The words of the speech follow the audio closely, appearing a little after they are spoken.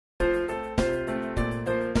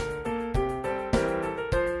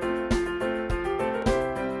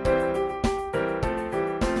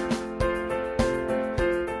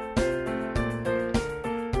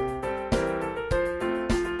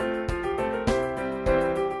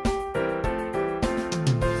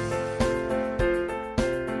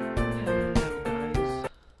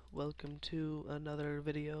to another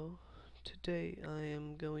video. Today I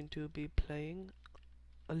am going to be playing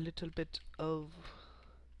a little bit of...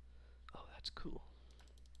 Oh, that's cool.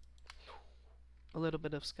 A little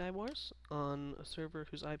bit of SkyWars on a server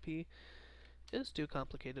whose IP is too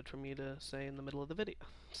complicated for me to say in the middle of the video.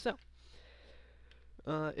 So,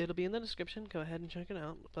 it'll be in the description, go ahead and check it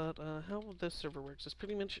out. But how this server works is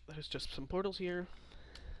pretty much there's just some portals here,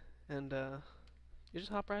 and you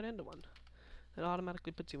just hop right into one. It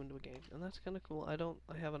automatically puts you into a game, and that's kind of cool.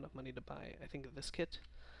 I have enough money to buy, I think, this kit,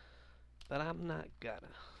 but I'm not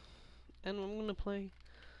gonna. And I'm gonna play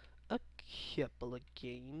a couple of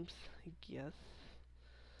games, I guess.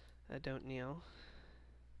 I don't know.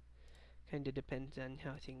 Kinda depends on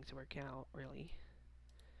how things work out, really.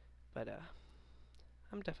 But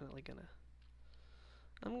I'm definitely gonna.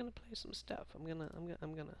 I'm gonna play some stuff. I'm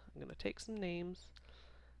gonna take some names.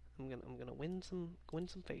 I'm gonna win some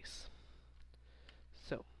face.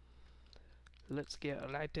 So, let's get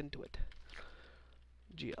right into it.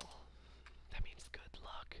 GL. That means good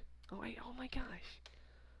luck. Oh, oh my gosh.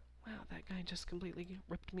 Wow, that guy just completely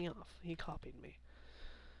ripped me off. He copied me.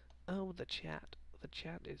 Oh, the chat. The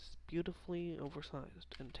chat is beautifully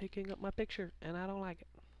oversized and taking up my picture, and I don't like it.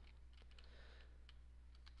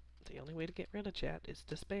 The only way to get rid of chat is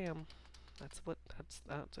to spam. That's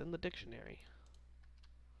in the dictionary.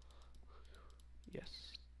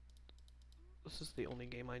 Yes. This is the only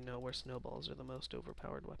game I know where snowballs are the most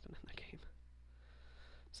overpowered weapon in the game.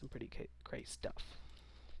 Some pretty crazy stuff.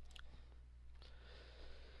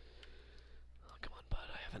 Oh, come on,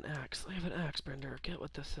 bud. I have an axe. I have an axe, Brender. Get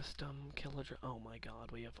with the system. Kill a oh my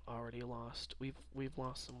god, we have already lost. We've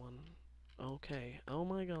lost someone. Okay. Oh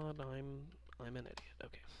my god, I'm an idiot.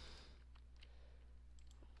 Okay.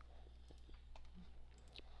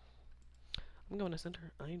 I'm going to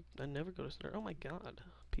center. I never go to center. Oh my god.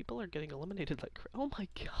 People are getting eliminated like oh my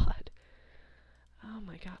god. Oh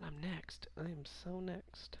my god, I'm next. I am so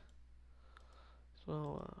next.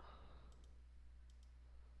 So,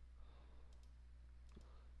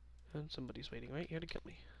 and somebody's waiting right here to kill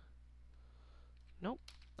me. Nope.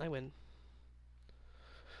 I win.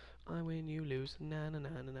 I win, you lose. Na na na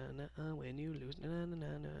na na na. I win, you lose. Na na na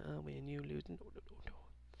na na. I win, you lose. No, no, no, no.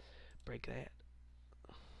 Break that.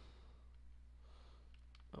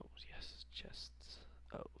 Oh, yes. Chests.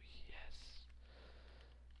 Oh, yes.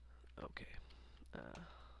 Okay.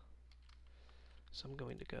 So I'm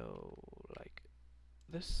going to go like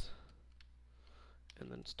this,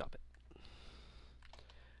 and then stop it.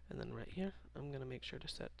 And then right here, I'm going to make sure to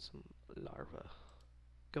set some larvae.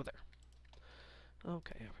 Go there.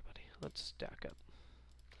 Okay, everybody, let's stack up.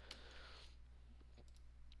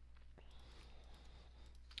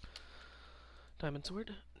 Diamond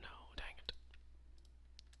sword? No, dang it.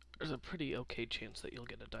 There's a pretty okay chance that you'll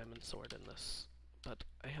get a diamond sword in this, but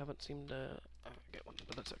I haven't seemed to get one,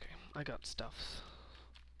 but that's okay. I got stuffs.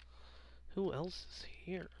 Who else is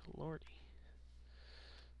here? Lordy.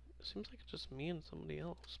 It seems like it's just me and somebody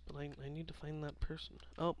else, but I need to find that person.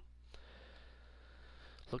 Oh.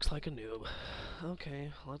 Looks like a noob.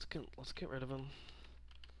 Okay, let's get rid of him.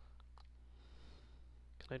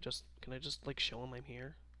 Can I just like show him I'm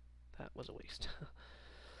here? That was a waste.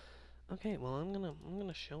 Okay, well I'm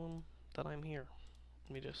gonna show him that I'm here.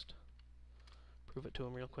 Let me just prove it to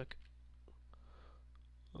him real quick.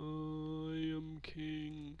 I am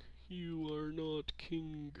king. You are not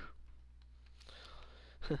king.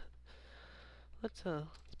 Let's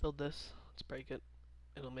build this. Let's break it.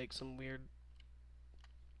 It'll make some weird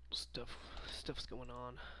stuff's going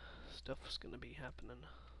on. Stuff's gonna be happening.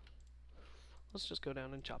 Let's just go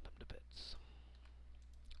down and chop him to bits.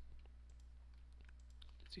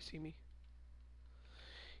 Does he see me?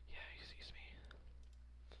 Yeah, he sees me.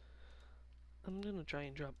 I'm gonna try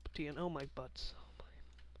and drop TN. Oh my butts. Oh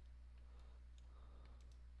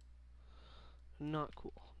my. Not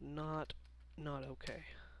cool. Not okay.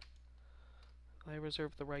 I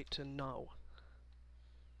reserve the right to know.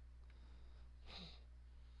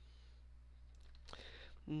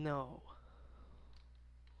 No.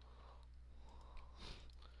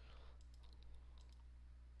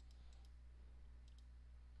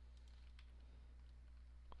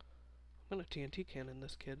 I'm gonna TNT cannon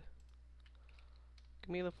this kid. Give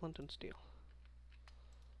me the flint and steel.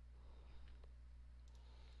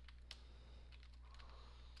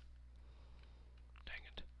 Dang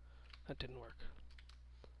it. That didn't work.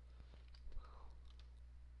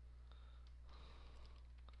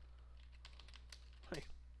 Hi.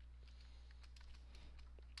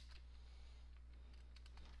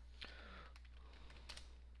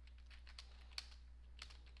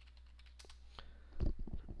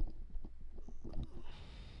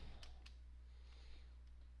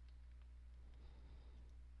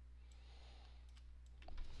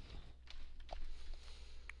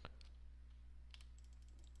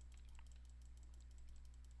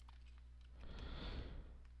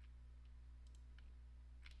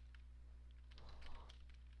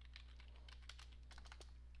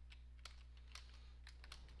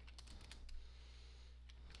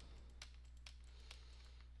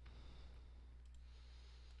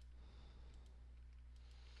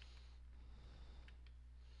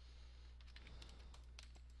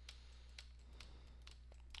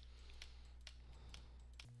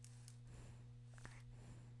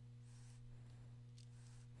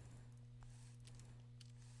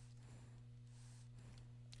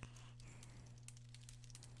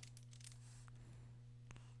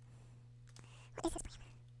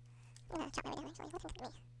 I'm gonna chop my way down actually. What's me?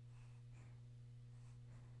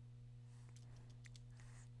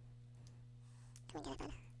 Come and get it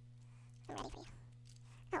done. I'm ready for you.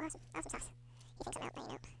 Oh, awesome. Awesome sauce. He thinks I'm out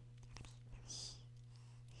laying out. Shh.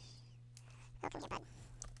 Oh, come here, bud.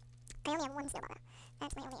 I only have one snowball though.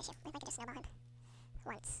 That's my only issue. If I could just snowball him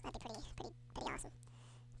once, that'd be pretty awesome.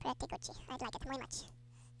 Pretty Gucci. I'd like it very much.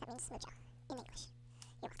 That means mucho in English.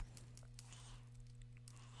 You're welcome.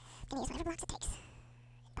 Gonna use whatever blocks it takes.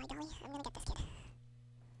 By golly, I'm gonna get this kid.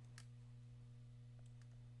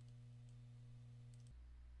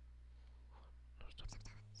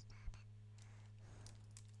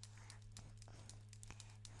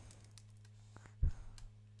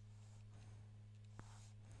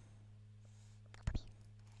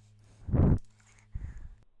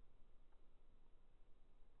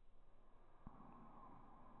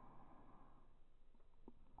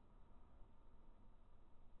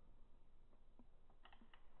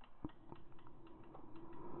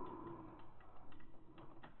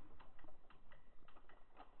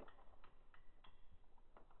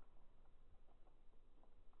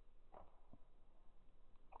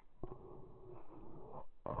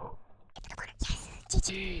 Yes!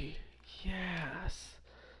 GG! Yes!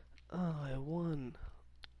 Oh, I won.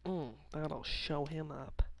 That'll show him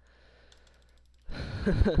up.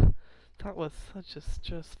 That was such a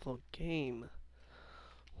stressful game.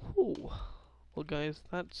 Whew. Well, guys,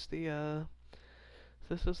 that's the,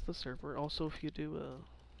 this is the server. Also, if you do,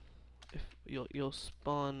 if you'll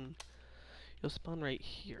spawn right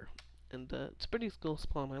here. And, it's a pretty cool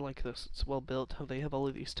spawn. I like this. It's well built, how they have all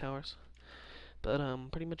of these towers. But,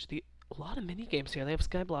 pretty much a lot of mini games here. They have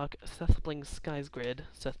Skyblock, Seth Bling's Sky's Grid.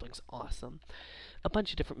 Seth Bling's awesome. A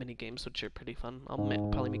bunch of different mini games, which are pretty fun. I'll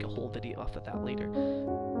probably make a whole video off of that later.